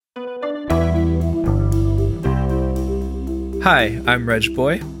Hi, I'm Reg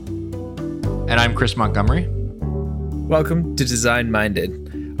Boy. And I'm Chris Montgomery. Welcome to Design Minded,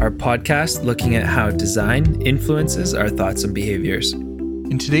 our podcast looking at how design influences our thoughts and behaviors.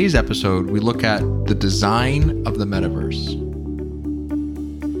 In today's episode, we look at the design of the metaverse.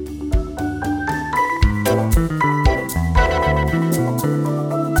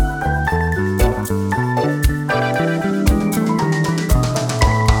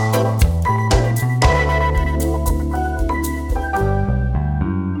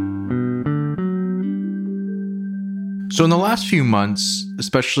 So in the last few months,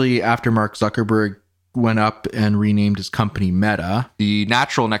 especially after Mark Zuckerberg went up and renamed his company Meta, the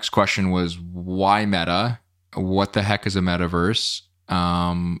natural next question was, why Meta? What the heck is a metaverse?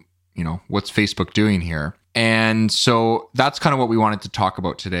 What's Facebook doing here? And so that's kind of what we wanted to talk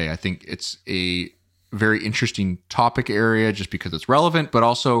about today. I think it's a very interesting topic area just because it's relevant, but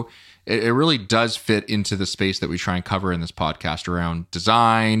also it really does fit into the space that we try and cover in this podcast around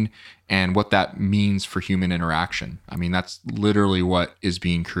design and what that means for human interaction. I mean, that's literally what is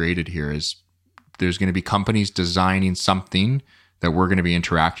being created here is there's going to be companies designing something that we're going to be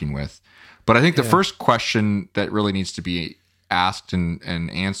interacting with. But I think the first question that really needs to be asked and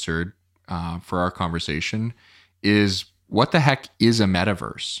answered for our conversation is, what the heck is a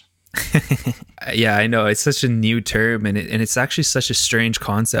metaverse? Yeah, I know. It's such a new term and it's actually such a strange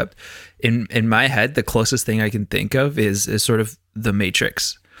concept. In my head, the closest thing I can think of is sort of the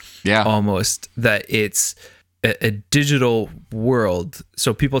Matrix. Yeah. Almost, that it's a digital world.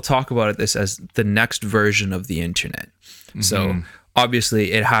 So people talk about this as the next version of the internet. Mm-hmm. So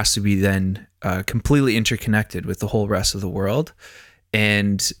obviously it has to be then completely interconnected with the whole rest of the world.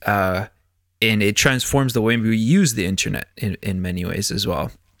 And it transforms the way we use the internet in many ways as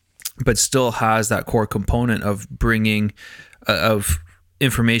well, but still has that core component of bringing of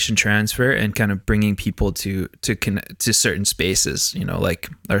information transfer and kind of bringing people to connect to certain spaces, like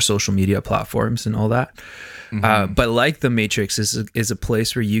our social media platforms and all that. Mm-hmm. But like the Matrix is a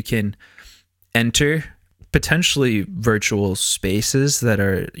place where you can enter potentially virtual spaces that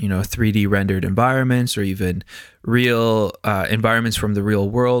are, 3D rendered environments or even real environments from the real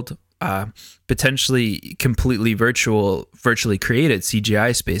world, potentially completely virtually created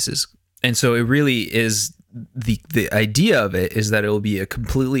CGI spaces. And so it really is the idea of it is that it will be a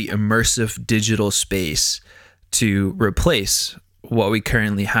completely immersive digital space to replace what we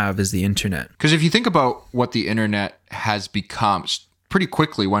currently have as the internet. Because if you think about what the internet has become pretty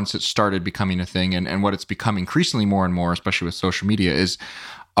quickly once it started becoming a thing, and what it's become increasingly more and more, especially with social media, is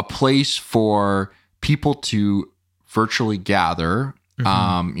a place for people to virtually gather.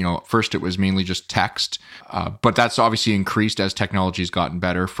 Mm-hmm. First it was mainly just text, but that's obviously increased as technology has gotten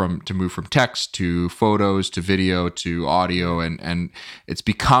better to move from text to photos to video to audio, and it's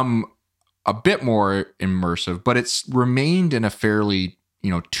become a bit more immersive, but it's remained in a fairly,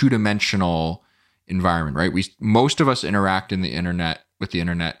 two-dimensional environment, right? Most of us interact with the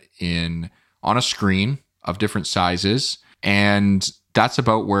internet on a screen of different sizes, and that's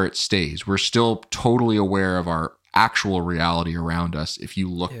about where it stays. We're still totally aware of our actual reality around us. If you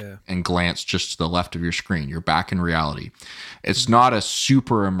look and glance just to the left of your screen, you're back in reality. It's not a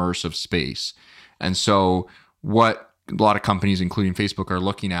super immersive space. And so what a lot of companies, including Facebook, are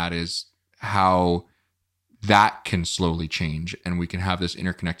looking at is how that can slowly change, and we can have this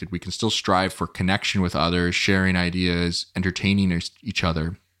interconnected. We can still strive for connection with others, sharing ideas, entertaining each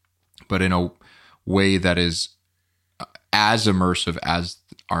other, but in a way that is as immersive as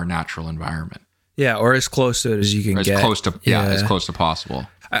our natural environment. Yeah, or as close to it as you can get. As close to possible.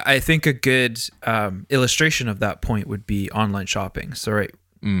 I think a good illustration of that point would be online shopping. So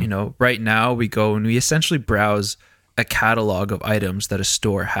right now we go and we essentially browse a catalog of items that a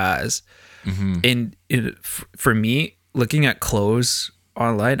store has. Mm-hmm. And for me, looking at clothes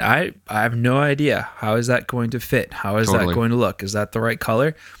online, I have no idea, how is that going to fit? How is that going to look? Is that the right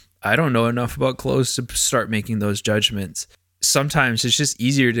color? I don't know enough about clothes to start making those judgments. Sometimes it's just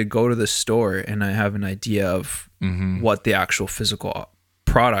easier to go to the store and I have an idea of what the actual physical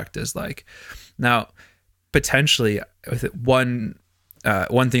product is like. Now, potentially, one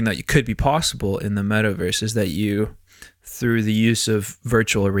thing that could be possible in the metaverse is that you, through the use of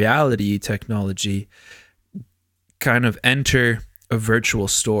virtual reality technology, kind of enter a virtual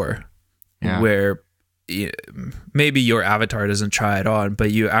store where maybe your avatar doesn't try it on, but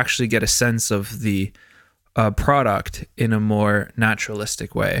you actually get a sense of the product in a more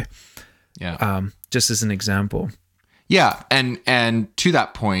naturalistic way. Yeah. Just as an example. Yeah. And to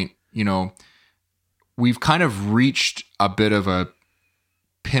that point, we've kind of reached a bit of a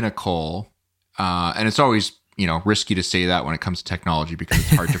pinnacle, and it's always, risky to say that when it comes to technology because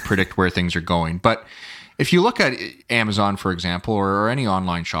it's hard to predict where things are going. But if you look at Amazon, for example, or any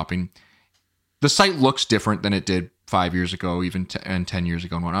online shopping, the site looks different than it did 5 years ago, even and 10 years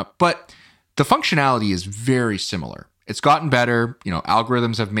ago and whatnot. But the functionality is very similar. It's gotten better.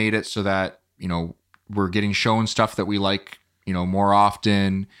 Algorithms have made it so that, we're getting shown stuff that we like, more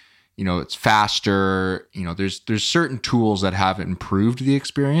often. It's faster. There's certain tools that have improved the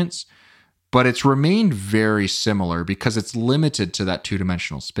experience, but it's remained very similar because it's limited to that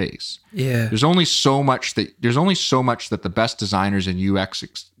two-dimensional space. Yeah. There's only so much that the best designers and UX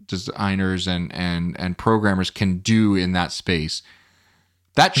designers and programmers can do in that space.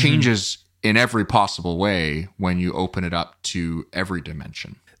 That changes in every possible way when you open it up to every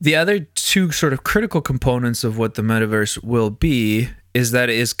dimension. The other two sort of critical components of what the metaverse will be is that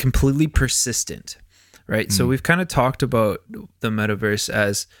it is completely persistent, right? So we've kind of talked about the metaverse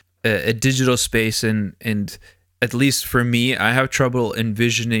as a digital space, and at least for me, I have trouble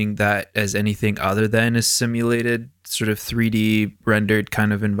envisioning that as anything other than a simulated sort of 3D rendered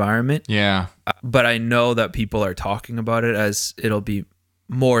kind of environment. Yeah. But I know that people are talking about it as it'll be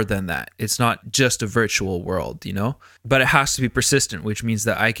more than that. It's not just a virtual world, but it has to be persistent, which means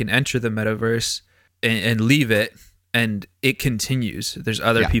that I can enter the metaverse and leave it, and it continues. There's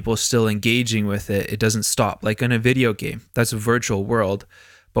other people still engaging with it. It doesn't stop. Like in a video game, that's a virtual world.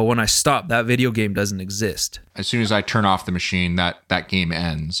 But when I stop, that video game doesn't exist. As soon as I turn off the machine, that game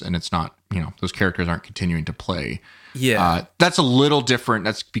ends, and it's not, those characters aren't continuing to play. Yeah. That's a little different.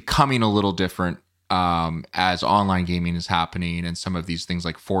 That's becoming a little different as online gaming is happening and some of these things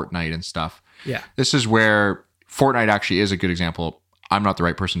like Fortnite and stuff. Yeah. This is where Fortnite actually is a good example. I'm not the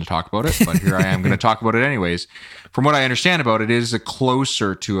right person to talk about it, but here I am going to talk about it anyways. From what I understand about it, it is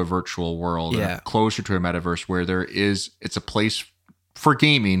closer to a virtual world, and closer to a metaverse where it's a place for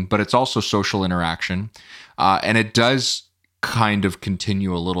gaming, but it's also social interaction. And it does kind of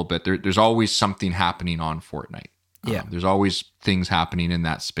continue a little bit. There's always something happening on Fortnite. Yeah. There's always things happening in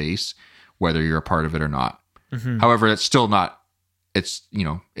that space, whether you're a part of it or not. However, it's still not, it's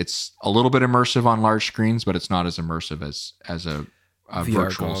a little bit immersive on large screens, but it's not as immersive as a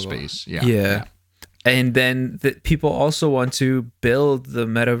virtual goggle space. Yeah. And then people also want to build the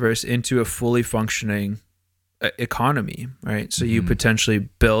metaverse into a fully functioning economy, right? So you potentially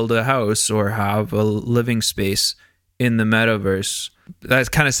build a house or have a living space in the metaverse.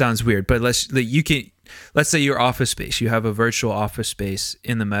 That kind of sounds weird, but let's say your office space, you have a virtual office space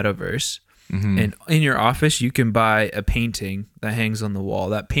in the metaverse. And in your office, you can buy a painting that hangs on the wall.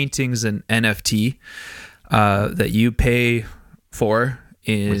 That painting's an NFT that you pay for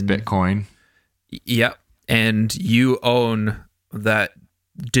with Bitcoin. Yep. And you own that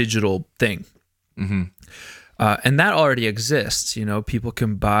digital thing. And that already exists. People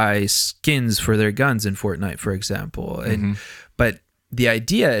can buy skins for their guns in Fortnite, for example. But the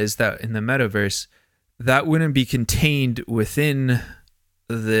idea is that in the metaverse, that wouldn't be contained within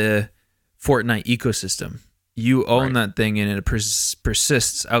the Fortnite ecosystem. You own that thing, and it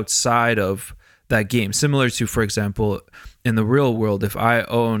persists outside of that game. Similar to, for example, in the real world, if I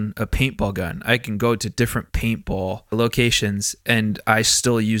own a paintball gun, I can go to different paintball locations and I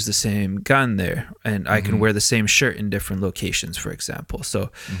still use the same gun there, and I can wear the same shirt in different locations, for example. So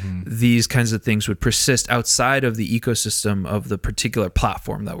these kinds of things would persist outside of the ecosystem of the particular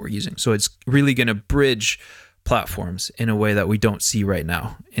platform that we're using. So it's really going to bridge platforms in a way that we don't see right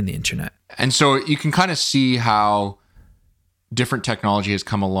now in the internet. And so you can kind of see how different technology has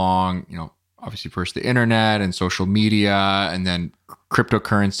come along, obviously first the internet and social media, and then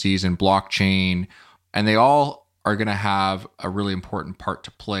cryptocurrencies and blockchain, and they all are going to have a really important part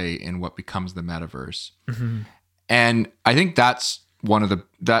to play in what becomes the metaverse. And I think that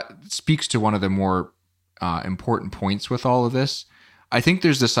speaks to one of the more important points with all of this. I think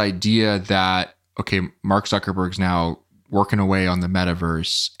there's this idea that, okay, Mark Zuckerberg's now working away on the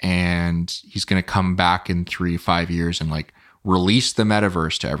metaverse, and he's going to come back in 3-5 years and release the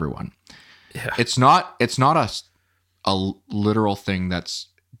metaverse to everyone. Yeah. It's not a literal thing that's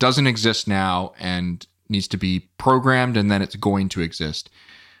doesn't exist now and needs to be programmed, and then it's going to exist.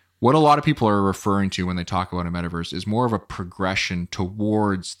 What a lot of people are referring to when they talk about a metaverse is more of a progression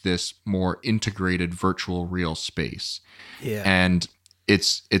towards this more integrated virtual real space. Yeah. And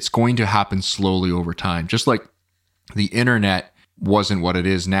it's going to happen slowly over time. Just like the internet wasn't what it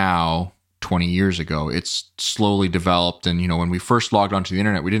is now 20 years ago. It's slowly developed. And, when we first logged onto the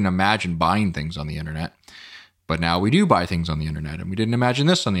internet, we didn't imagine buying things on the internet. But now we do buy things on the internet, and we didn't imagine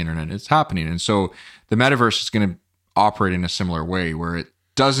this on the internet. It's happening. And so the metaverse is going to operate in a similar way, where it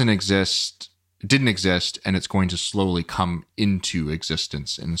didn't exist, and it's going to slowly come into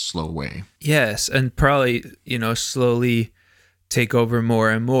existence in a slow way. Yes, and probably, slowly take over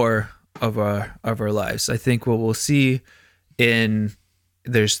more and more of our lives. I think what we'll see in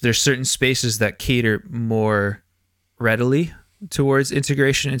there's certain spaces that cater more readily towards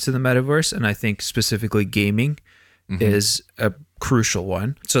integration into the metaverse, and I think specifically gaming is a crucial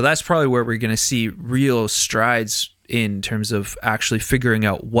one. So that's probably where we're going to see real strides in terms of actually figuring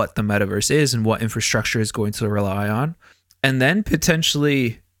out what the metaverse is and what infrastructure is going to rely on. And then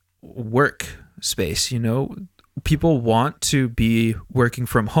potentially work space. You know, people want to be working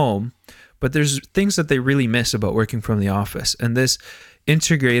from home, but there's things that they really miss about working from the office. And this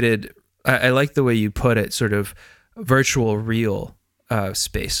integrated, I like the way you put it, sort of virtual real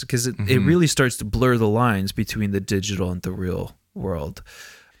space, because it really starts to blur the lines between the digital and the real world.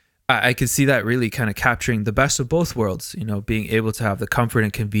 I could see that really kind of capturing the best of both worlds, you know, being able to have the comfort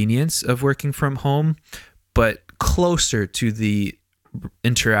and convenience of working from home, but closer to the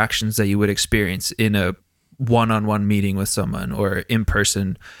interactions that you would experience in a one-on-one meeting with someone or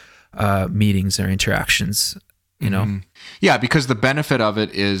in-person meetings or interactions, you know? Yeah, because the benefit of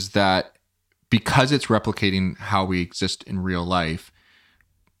it is that because it's replicating how we exist in real life,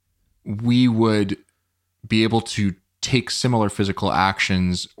 we would be able to take similar physical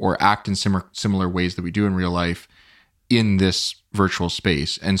actions or act in similar ways that we do in real life in this virtual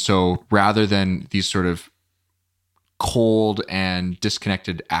space. And so rather than these sort of cold and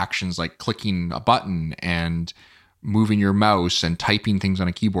disconnected actions like clicking a button and moving your mouse and typing things on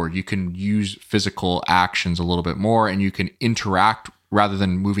a keyboard, you can use physical actions a little bit more, and you can interact rather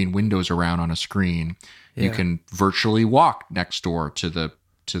than moving windows around on a screen. Yeah. You can virtually walk next door to the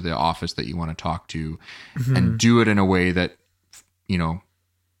office that you want to talk to and do it in a way that, you know,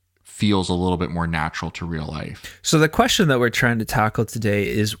 feels a little bit more natural to real life. So the question that we're trying to tackle today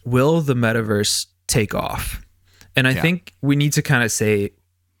is, will the metaverse take off? And I think we need to kind of say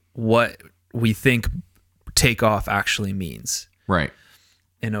what we think take off actually means. Right.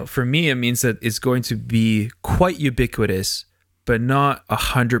 You know, for me, it means that it's going to be quite ubiquitous, but not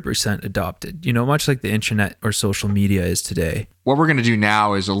 100% adopted, you know, much like the internet or social media is today. What we're going to do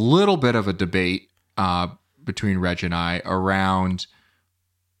now is a little bit of a debate between Reg and I around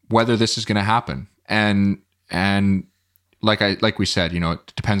whether this is going to happen. And like we said, you know,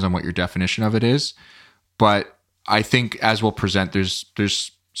 it depends on what your definition of it is. But I think as we'll present,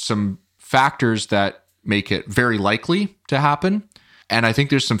 there's some factors that make it very likely to happen. And I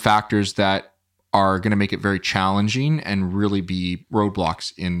think there's some factors that are going to make it very challenging and really be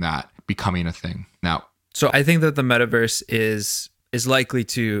roadblocks in that becoming a thing. Now, so I think that the metaverse is likely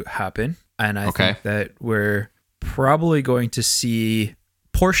to happen, and I think that we're probably going to see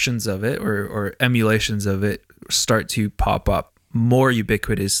portions of it or emulations of it start to pop up more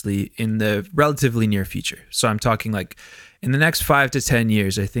ubiquitously in the relatively near future. So I'm talking like in the next 5 to 10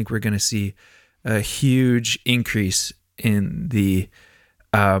 years, I think we're going to see a huge increase in the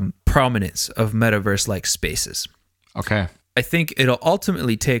prominence of metaverse-like spaces. Okay. I think it'll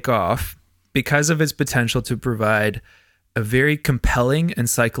ultimately take off because of its potential to provide a very compelling and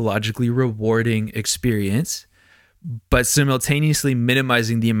psychologically rewarding experience, but simultaneously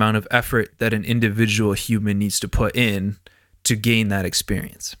minimizing the amount of effort that an individual human needs to put in to gain that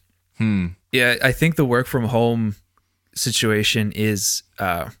experience. Yeah, I think the work from home situation is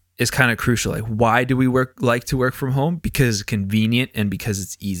kind of crucial. Like, why do we like to work from home? Because it's convenient and because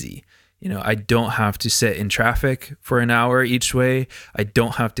it's easy. You know, I don't have to sit in traffic for an hour each way. I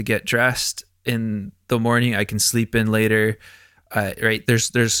don't have to get dressed in the morning. I can sleep in later. Right?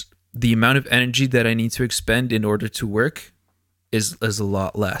 There's the amount of energy that I need to expend in order to work is a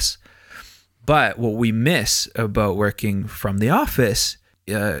lot less. But what we miss about working from the office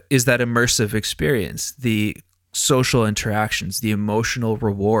is that immersive experience, the social interactions, the emotional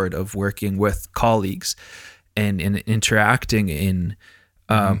reward of working with colleagues and interacting in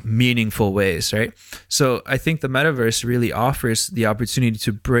meaningful ways, right? So I think the metaverse really offers the opportunity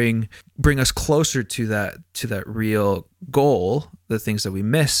to bring us closer to that real goal, the things that we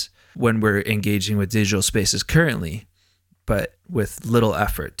miss when we're engaging with digital spaces currently, but with little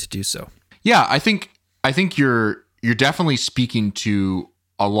effort to do so. Yeah, I think you're definitely speaking to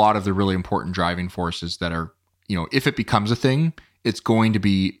a lot of the really important driving forces that are, you know, if it becomes a thing, it's going to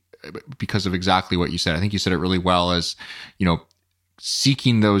be because of exactly what you said. I think you said it really well, as, you know,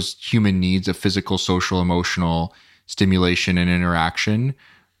 seeking those human needs of physical, social, emotional stimulation and interaction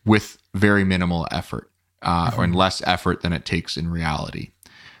with very minimal effort, or less effort than it takes in reality.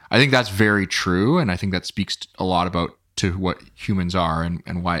 I think that's very true, and I think that speaks a lot about to what humans are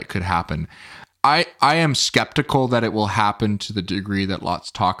and why it could happen. I am skeptical that it will happen to the degree that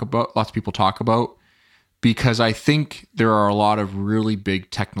lots of people talk about, because I think there are a lot of really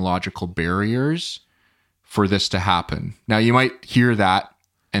big technological barriers for this to happen. Now, you might hear that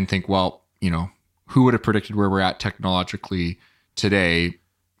and think, well, who would have predicted where we're at technologically today?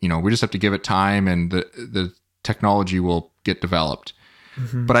 We just have to give it time and the technology will get developed.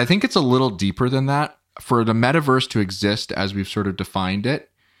 Mm-hmm. But I think it's a little deeper than that. For the metaverse to exist as we've sort of defined it,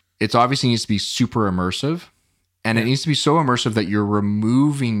 it's obviously needs to be super immersive. And it needs to be so immersive that you're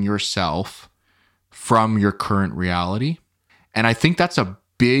removing yourself from your current reality. And I think that's a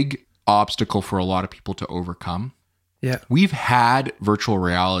big obstacle for a lot of people to overcome. Yeah. We've had virtual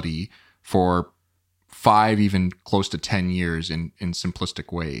reality for 5, even close to 10 years in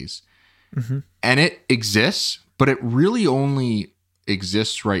simplistic ways. Mm-hmm. And it exists, but it really only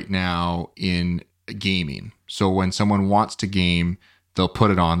exists right now in gaming. So when someone wants to game, they'll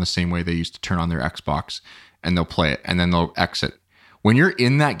put it on the same way they used to turn on their Xbox, and they'll play it and then they'll exit. When you're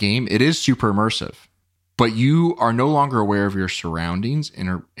in that game, it is super immersive, but you are no longer aware of your surroundings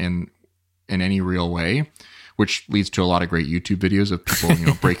in any real way, which leads to a lot of great YouTube videos of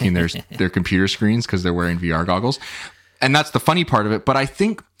people, breaking their computer screens because they're wearing VR goggles. And that's the funny part of it. But I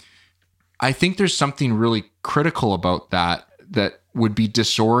think there's something really critical about that would be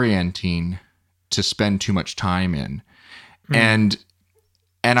disorienting to spend too much time in. Mm.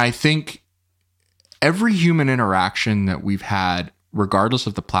 And I think every human interaction that we've had, regardless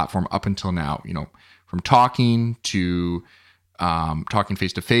of the platform up until now, from talking to talking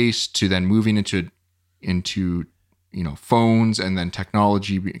face to face to then moving into phones and then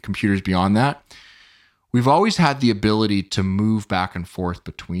technology, computers beyond that, we've always had the ability to move back and forth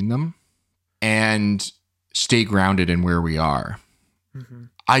between them and stay grounded in where we are. Mm-hmm.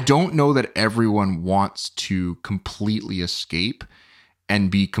 I don't know that everyone wants to completely escape and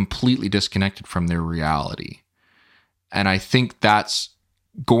be completely disconnected from their reality. And I think that's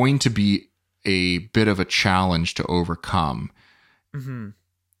going to be a bit of a challenge to overcome. Mm-hmm.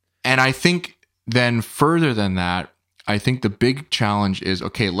 And I think then further than that, I think the big challenge is,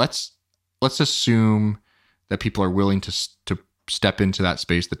 okay, let's assume that people are willing to step into that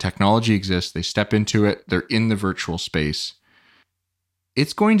space. The technology exists. They step into it. They're in the virtual space.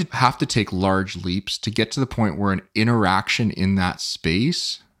 It's going to have to take large leaps to get to the point where an interaction in that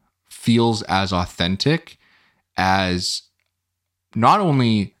space feels as authentic as not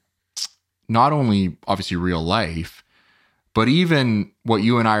only obviously real life, but even what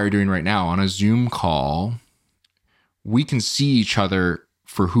you and I are doing right now on a Zoom call. We can see each other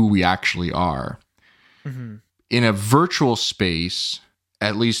for who we actually are. Mm-hmm. In a virtual space,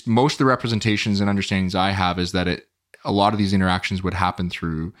 at least most of the representations and understandings I have is that a lot of these interactions would happen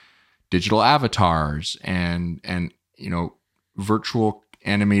through digital avatars and virtual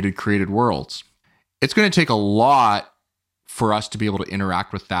animated created worlds. It's going to take a lot for us to be able to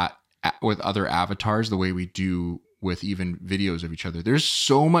interact with that, with other avatars, the way we do with even videos of each other. There's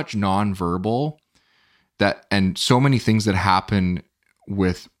so much nonverbal and so many things that happen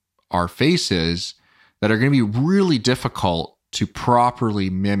with our faces that are going to be really difficult to properly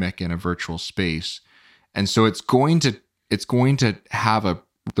mimic in a virtual space. And so it's going to have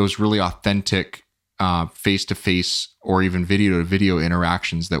those really authentic face-to-face or even video-to-video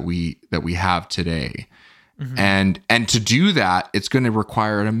interactions that we have today. Mm-hmm. And to do that, it's going to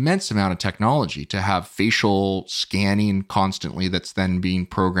require an immense amount of technology to have facial scanning constantly that's then being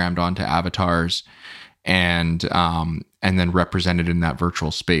programmed onto avatars and then represented in that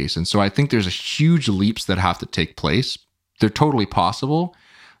virtual space. And so I think there's a huge leaps that have to take place. They're totally possible,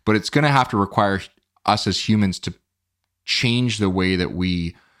 but it's going to have to require us as humans to change the way that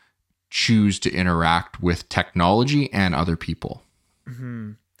we choose to interact with technology and other people.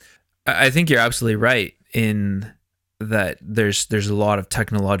 Mm-hmm. I think you're absolutely right in that there's a lot of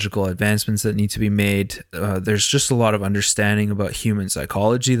technological advancements that need to be made. There's just a lot of understanding about human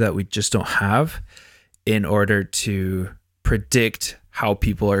psychology that we just don't have in order to predict how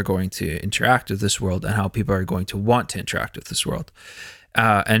people are going to interact with this world and how people are going to want to interact with this world.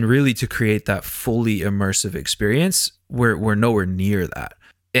 And really to create that fully immersive experience, we're nowhere near that.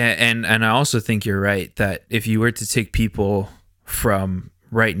 And I also think you're right that if you were to take people from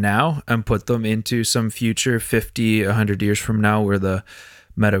right now and put them into some future 50, 100 years from now where the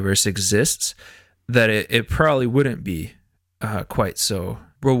metaverse exists, that it probably wouldn't be quite so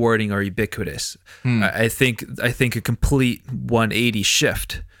rewarding or ubiquitous. I think a complete 180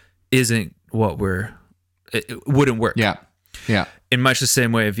 shift isn't what it wouldn't work. Yeah. In much the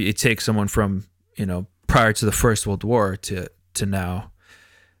same way, if you take someone from, prior to the First World War to now,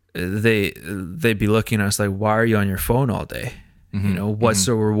 they'd be looking at us like, why are you on your phone all day? Mm-hmm. What's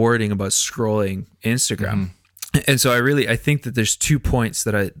so rewarding about scrolling Instagram? Mm-hmm. And so I think that there's 2 points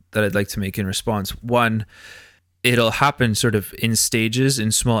that I'd like to make in response. One, it'll happen sort of in stages,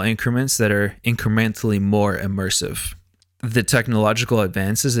 in small increments that are incrementally more immersive. the technological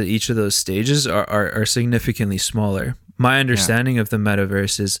advances at each of those stages are significantly smaller. My understanding of the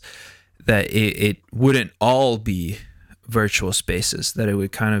metaverse is that it wouldn't all be virtual spaces, that it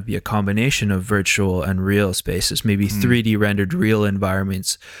would kind of be a combination of virtual and real spaces, maybe 3D rendered real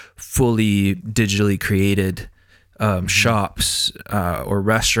environments, fully digitally created shops or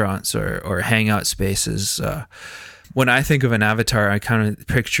restaurants or hangout spaces. When I think of an avatar, I kind of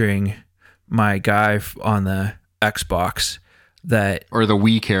picturing my guy on the Xbox or the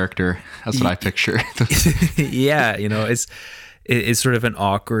Wii character. That's what I picture. Yeah, it's sort of an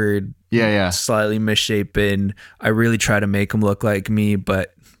awkward, slightly misshapen. I really try to make him look like me,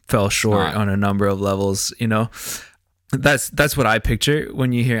 but fell short on a number of levels. That's what I picture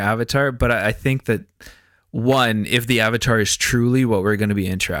when you hear avatar. But I think that, one, if the avatar is truly what we're going to be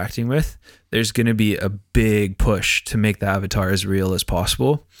interacting with, there's going to be a big push to make the avatar as real as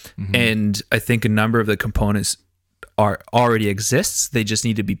possible. And I think a number of the components already exists. They just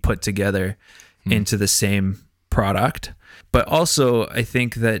need to be put together into the same product. But also, I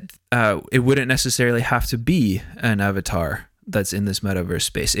think that it wouldn't necessarily have to be an avatar that's in this metaverse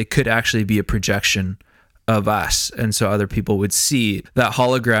space. It could actually be a projection of us. And so other people would see that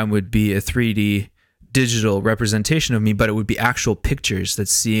hologram would be a 3D digital representation of me, but it would be actual pictures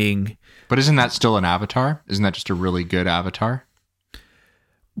that's seeing. But isn't that still an avatar? Isn't that just a really good avatar?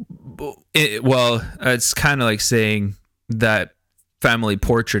 It's kind of like saying that family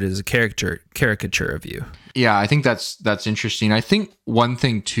portrait is a caricature of you. Yeah, I think that's interesting. I think one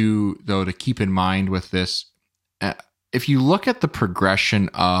thing too, though, to keep in mind with this, if you look at the progression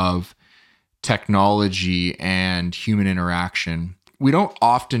of technology and human interaction, we don't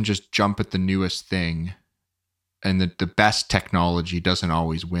often just jump at the newest thing, and the best technology doesn't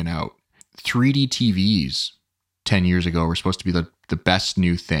always win out. 3D TVs 10 years ago were supposed to be the best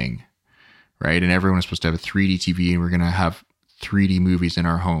new thing, right? And everyone was supposed to have a 3D TV, and we're going to have 3D movies in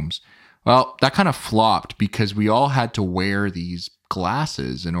our homes. Well, that kind of flopped because we all had to wear these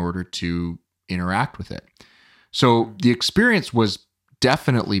glasses in order to interact with it. So the experience was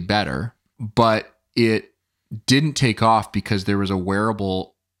definitely better, but it didn't take off because there was a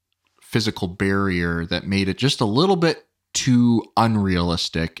wearable physical barrier that made it just a little bit too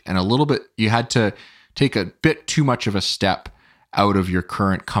unrealistic, and you had to take a bit too much of a step out of your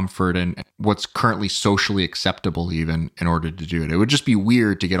current comfort and what's currently socially acceptable even in order to do it. It would just be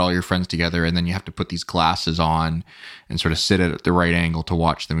weird to get all your friends together and then you have to put these glasses on and sort of sit at the right angle to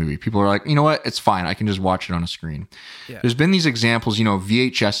watch the movie. People are like, you know what? It's fine. I can just watch it on a screen. Yeah. There's been these examples,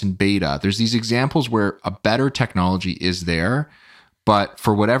 VHS and beta. There's these examples where a better technology is there, but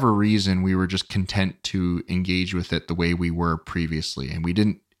for whatever reason, we were just content to engage with it the way we were previously. And we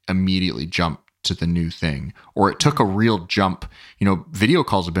didn't immediately jump to the new thing, or it took a real jump. Video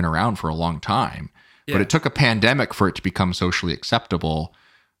calls have been around for a long time, but it took a pandemic for it to become socially acceptable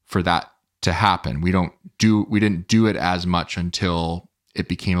for that to happen. We didn't do it as much until it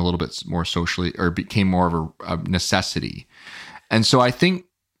became a little bit more socially, or became more of a necessity. And so I think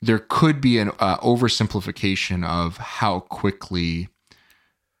there could be an oversimplification of how quickly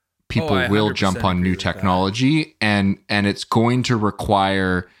people will jump on new technology, and it's going to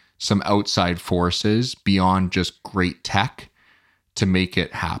require some outside forces beyond just great tech to make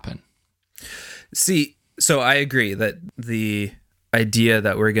it happen. See, so I agree that the idea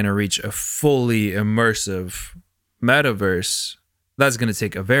that we're going to reach a fully immersive metaverse, that's going to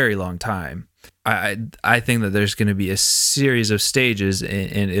take a very long time. I think that there's going to be a series of stages,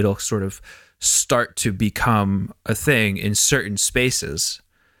 and it'll sort of start to become a thing in certain spaces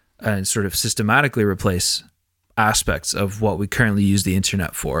and sort of systematically replace aspects of what we currently use the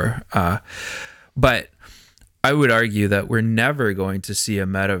internet for. But I would argue that we're never going to see a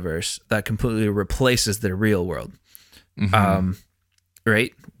metaverse that completely replaces the real world.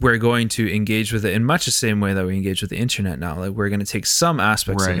 Right? We're going to engage with it in much the same way that we engage with the internet now. Like, we're going to take some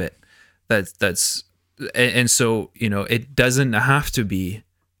aspects of it and so, it doesn't have to be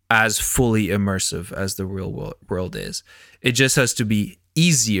as fully immersive as the real world is. It just has to be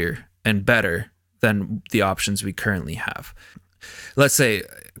easier and better than the options we currently have. Let's say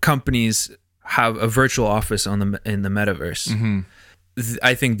companies have a virtual office in the metaverse.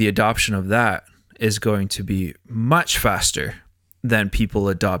 I think the adoption of that is going to be much faster than people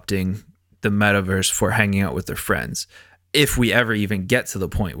adopting the metaverse for hanging out with their friends, if we ever even get to the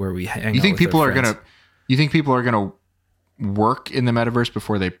point where we hang out with our friends. You think people are gonna work in the metaverse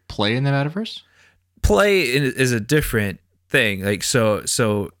before they play in the metaverse? Play is a different thing. Like, so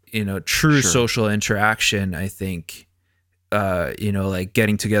true social interaction, I think, like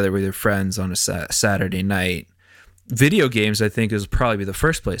getting together with your friends on a Saturday night. Video games, I think, is probably the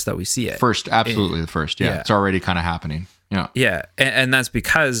first place that we see it. Absolutely the first. Yeah. It's already kind of happening. Yeah. And that's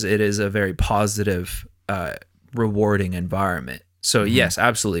because it is a very positive, rewarding environment. So yes,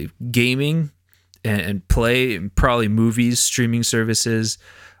 absolutely. Gaming and play, and probably movies, streaming services.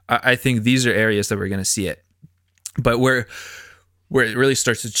 I think these are areas that we're going to see it. But where it really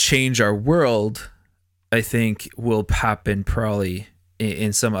starts to change our world, I think will happen probably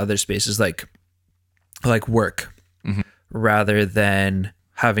in some other spaces like work, rather than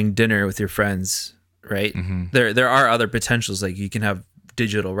having dinner with your friends, right? There are other potentials, like you can have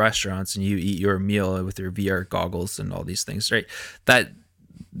digital restaurants and you eat your meal with your VR goggles and all these things, right?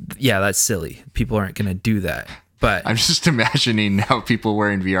 That's silly. People aren't going to do that. But I'm just imagining now people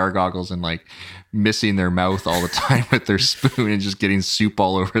wearing VR goggles and like missing their mouth all the time with their spoon and just getting soup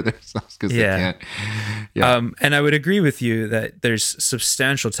all over themselves because they can't. Yeah. And I would agree with you that there's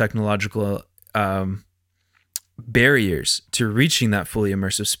substantial technological barriers to reaching that fully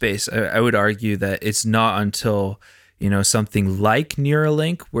immersive space. I would argue that it's not until, something like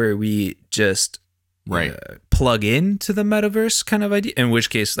Neuralink, where we just plug into the metaverse kind of idea, in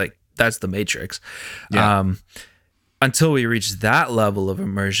which case, like, that's the Matrix. Until we reach that level of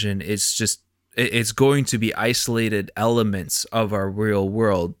immersion, it's going to be isolated elements of our real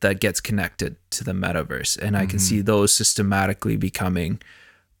world that gets connected to the metaverse. And I can see those systematically becoming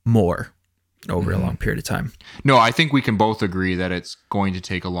more over a long period of time. No, I think we can both agree that it's going to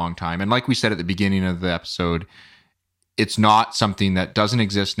take a long time. And like we said at the beginning of the episode, it's not something that doesn't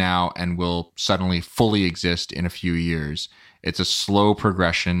exist now and will suddenly fully exist in a few years. It's a slow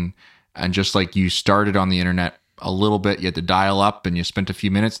progression. And just like you started on the internet a little bit, you had to dial up and you spent a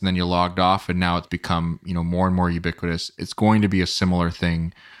few minutes and then you logged off, and now it's become, more and more ubiquitous. It's going to be a similar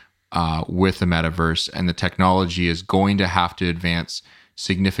thing with the metaverse, and the technology is going to have to advance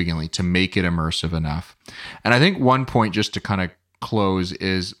significantly to make it immersive enough. And I think one point, just to kind of close,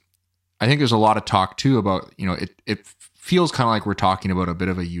 is I think there's a lot of talk too about, it feels kind of like we're talking about a bit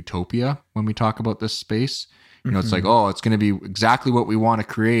of a utopia when we talk about this space. It's like, oh, it's going to be exactly what we want to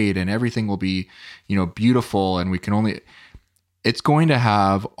create and everything will be, beautiful, and it's going to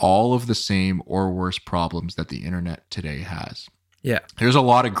have all of the same or worse problems that the internet today has. Yeah. There's a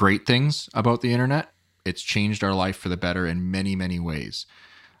lot of great things about the internet. It's changed our life for the better in many, many ways.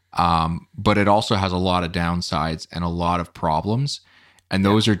 But it also has a lot of downsides and a lot of problems. And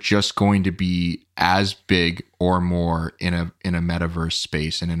those are just going to be as big or more in a metaverse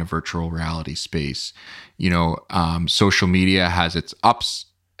space and in a virtual reality space. Social media has its ups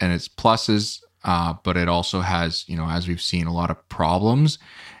and its pluses, but it also has, as we've seen, a lot of problems.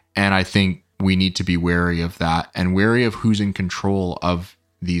 And I think we need to be wary of that and wary of who's in control of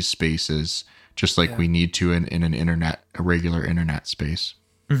these spaces, just like we need to in a regular internet space.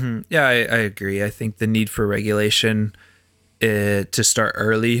 Yeah, I agree. I think the need for regulation to start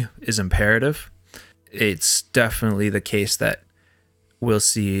early is imperative. It's definitely the case that we'll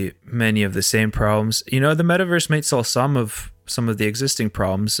see many of the same problems. The metaverse might solve some of the existing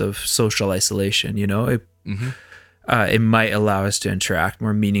problems of social isolation. It might allow us to interact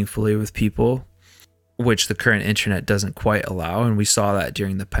more meaningfully with people, which the current internet doesn't quite allow. And we saw that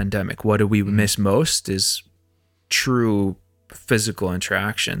during the pandemic. What do we miss most is true physical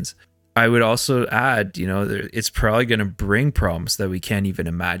interactions. I would also add, it's probably going to bring problems that we can't even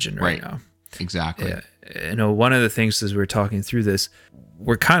imagine right now. Exactly. One of the things as we're talking through this,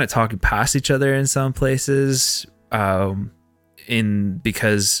 we're kind of talking past each other in some places,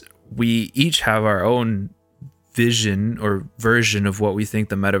 because we each have our own vision or version of what we think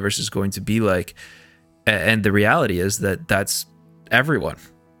the metaverse is going to be like. And the reality is that that's everyone.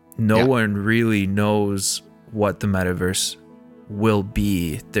 No one really knows what the metaverse will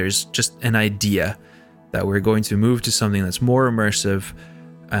be. There's just an idea that we're going to move to something that's more immersive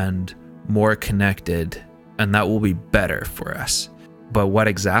and more connected, and that will be better for us. But what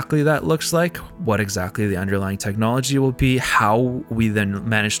exactly that looks like, what exactly the underlying technology will be, how we then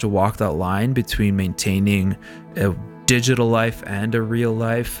manage to walk that line between maintaining a digital life and a real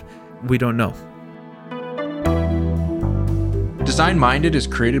life, we don't know. Design Minded is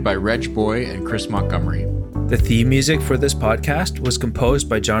created by Reg Boy and Chris Montgomery. The theme music for this podcast was composed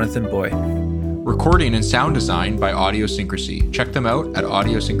by Jonathan Boy. Recording and sound design by Audiosyncrasy. Check them out at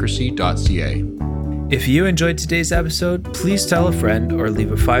audiosyncrasy.ca. If you enjoyed today's episode, please tell a friend or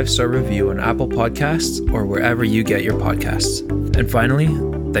leave a 5-star review on Apple Podcasts or wherever you get your podcasts. And finally,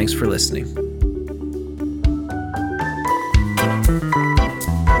 thanks for listening.